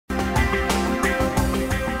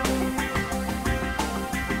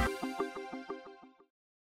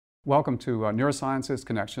Welcome to Neurosciences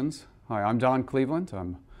Connections. Hi, I'm Don Cleveland.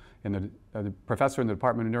 I'm a professor in the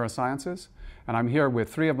Department of Neurosciences, and I'm here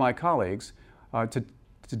with three of my colleagues to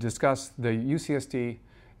discuss the UCSD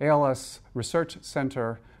ALS Research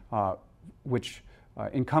Center, which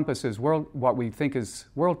encompasses what we think is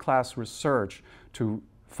world-class research to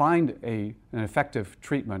find an effective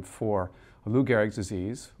treatment for Lou Gehrig's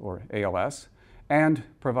disease, or ALS, and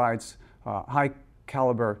provides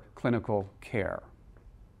high-caliber clinical care.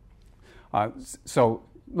 So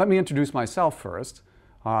let me introduce myself first.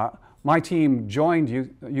 My team joined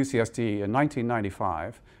UCSD in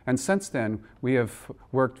 1995, and since then we have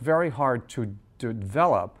worked very hard to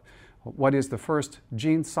develop what is the first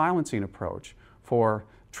gene silencing approach for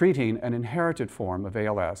treating an inherited form of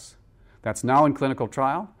ALS. That's now in clinical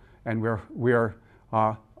trial, and we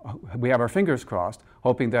have our fingers crossed,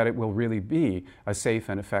 hoping that it will really be a safe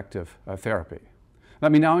and effective therapy.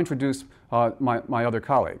 Let me now introduce my other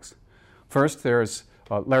colleagues. First, there's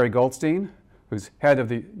Larry Goldstein, who's head of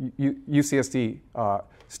the UCSD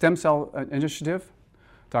Stem Cell Initiative,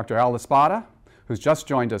 Dr. Al Spada, who's just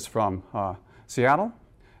joined us from Seattle,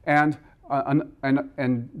 and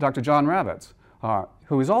Dr. John Ravits,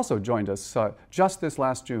 who has also joined us just this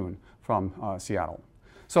last June from Seattle.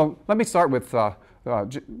 So let me start with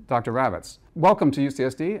Dr. Ravits. Welcome to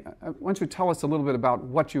UCSD. Why don't you tell us a little bit about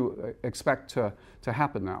what you expect to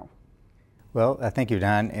happen now? Well, thank you,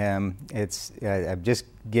 Don. I'm just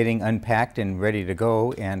getting unpacked and ready to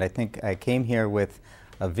go, and I think I came here with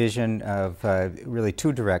a vision of really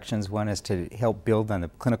two directions. One is to help build on the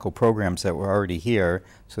clinical programs that were already here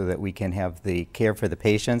so that we can have the care for the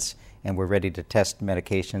patients, and we're ready to test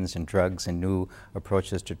medications and drugs and new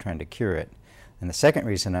approaches to trying to cure it. And the second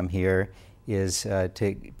reason I'm here is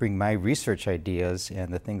to bring my research ideas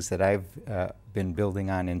and the things that I've been building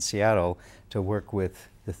on in Seattle to work with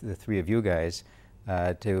the three of you guys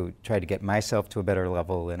to try to get myself to a better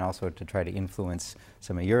level, and also to try to influence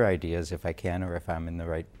some of your ideas if I can, or if I'm in the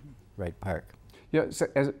right park. Yeah, so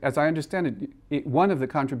as I understand it, one of the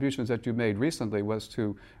contributions that you made recently was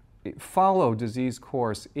to follow disease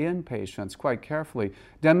course in patients quite carefully,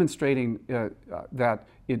 demonstrating that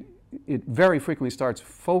it very frequently starts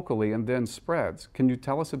focally and then spreads. Can you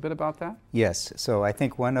tell us a bit about that? Yes. So I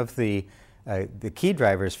think one of the key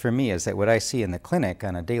drivers for me is that what I see in the clinic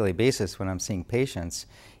on a daily basis when I'm seeing patients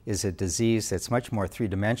is a disease that's much more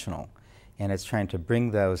three-dimensional, and it's trying to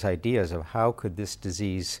bring those ideas of how could this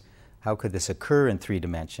occur in 3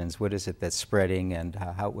 dimensions, what is it that's spreading, and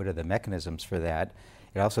what are the mechanisms for that.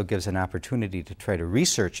 It also gives an opportunity to try to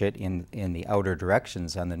research it in the outer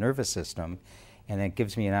directions on the nervous system, and it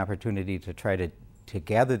gives me an opportunity to try to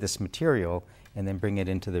gather this material and then bring it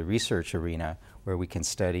into the research arena where we can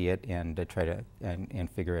study it and try to and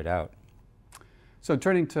figure it out. So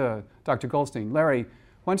turning to Dr. Goldstein, Larry,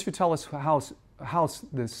 why don't you tell us how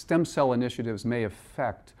the stem cell initiatives may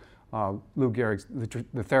affect Lou Gehrig's,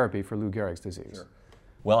 the therapy for Lou Gehrig's disease? Sure.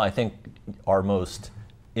 Well, I think our most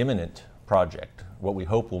imminent project, what we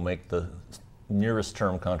hope will make the nearest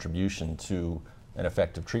term contribution to an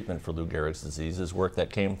effective treatment for Lou Gehrig's disease, is work that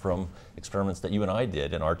came from experiments that you and I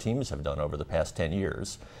did and our teams have done over the past 10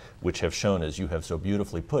 years, which have shown, as you have so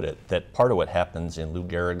beautifully put it, that part of what happens in Lou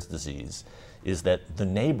Gehrig's disease is that the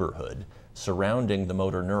neighborhood surrounding the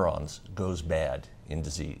motor neurons goes bad in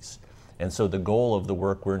disease. And so the goal of the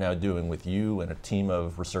work we're now doing with you and a team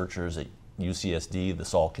of researchers at UCSD, the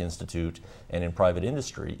Salk Institute, and in private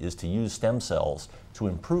industry is to use stem cells to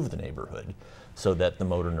improve the neighborhood so that the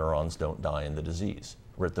motor neurons don't die in the disease.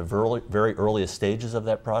 We're at the very earliest stages of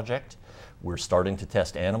that project. We're starting to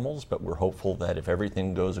test animals, but we're hopeful that if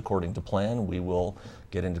everything goes according to plan, we will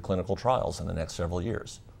get into clinical trials in the next several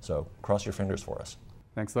years. So cross your fingers for us.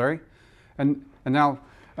 Thanks, Larry. And now,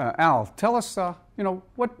 Al, tell us,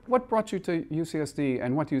 what brought you to UCSD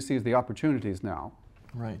and what do you see as the opportunities now?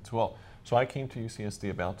 Right. Well, so I came to UCSD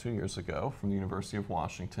about 2 years ago from the University of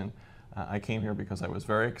Washington. I came here because I was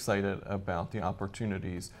very excited about the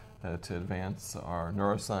opportunities to advance our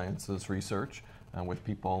neurosciences research with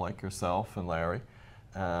people like yourself and Larry.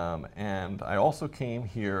 And I also came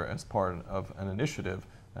here as part of an initiative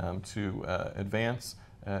to advance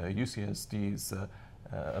UCSD's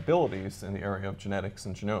abilities in the area of genetics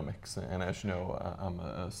and genomics. And as you know, I'm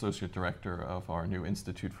an associate director of our new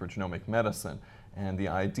Institute for Genomic Medicine. And the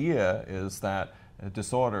idea is that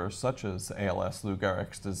disorders such as ALS, Lou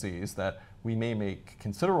Gehrig's disease, that we may make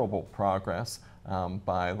considerable progress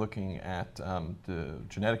by looking at the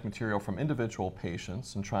genetic material from individual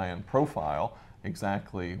patients and try and profile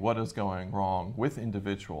exactly what is going wrong with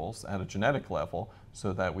individuals at a genetic level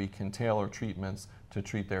so that we can tailor treatments to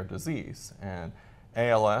treat their disease. And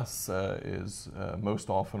ALS is most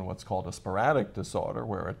often what's called a sporadic disorder,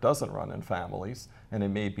 where it doesn't run in families, and it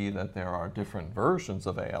may be that there are different versions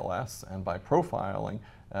of ALS, and by profiling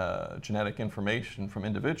genetic information from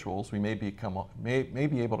individuals, we may be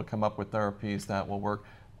able to come up with therapies that will work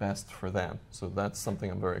best for them. So that's something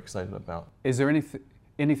I'm very excited about. Is there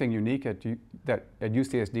anything unique at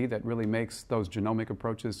UCSD that really makes those genomic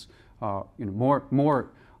approaches more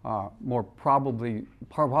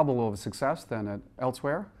probable of success than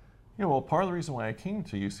elsewhere? Yeah, well, part of the reason why I came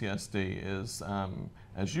to UCSD is,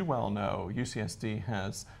 as you well know, UCSD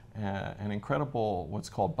has an incredible what's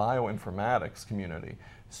called bioinformatics community.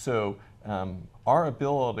 So our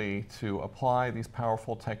ability to apply these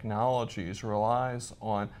powerful technologies relies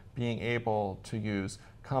on being able to use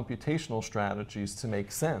computational strategies to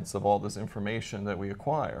make sense of all this information that we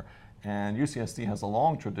acquire. And UCSD has a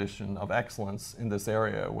long tradition of excellence in this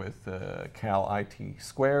area, with Cal IT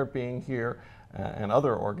Squared being here and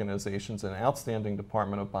other organizations, an outstanding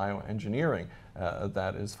department of bioengineering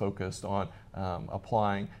that is focused on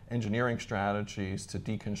applying engineering strategies to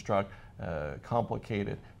deconstruct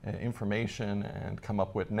complicated information and come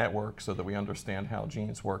up with networks so that we understand how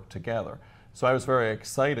genes work together. So I was very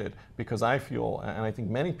excited because I feel, and I think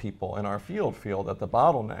many people in our field feel, that the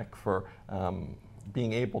bottleneck for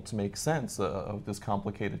being able to make sense of this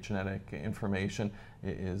complicated genetic information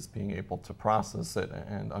is being able to process it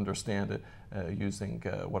and understand it using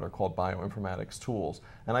what are called bioinformatics tools.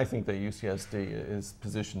 And I think that UCSD is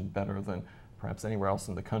positioned better than perhaps anywhere else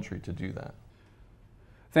in the country to do that.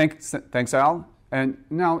 Thanks, Al. And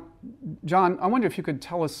now, John, I wonder if you could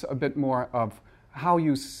tell us a bit more of how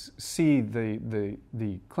you see the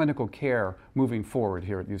clinical care moving forward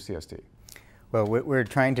here at UCSD. Well, what we're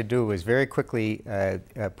trying to do is very quickly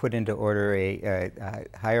put into order a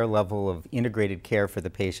higher level of integrated care for the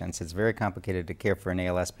patients. It's very complicated to care for an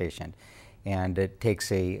ALS patient, and it takes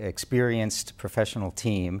an experienced professional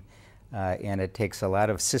team, and it takes a lot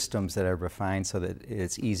of systems that are refined so that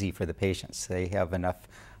it's easy for the patients. They have enough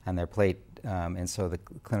on their plate, and so the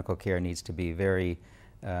clinical care needs to be very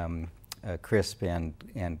crisp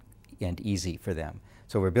and easy for them.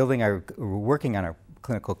 So we're working on our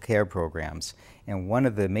clinical care programs, and one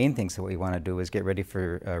of the main things that we want to do is get ready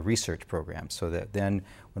for research programs, so that then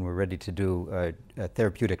when we're ready to do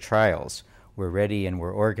therapeutic trials, we're ready and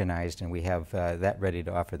we're organized and we have that ready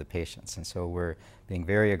to offer the patients. And so we're being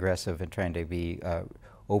very aggressive and trying to be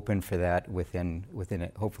open for that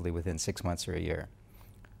hopefully within 6 months or a year,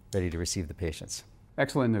 ready to receive the patients.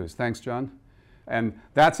 Excellent news. Thanks, John. And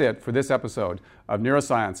that's it for this episode of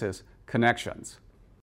Neurosciences Connections.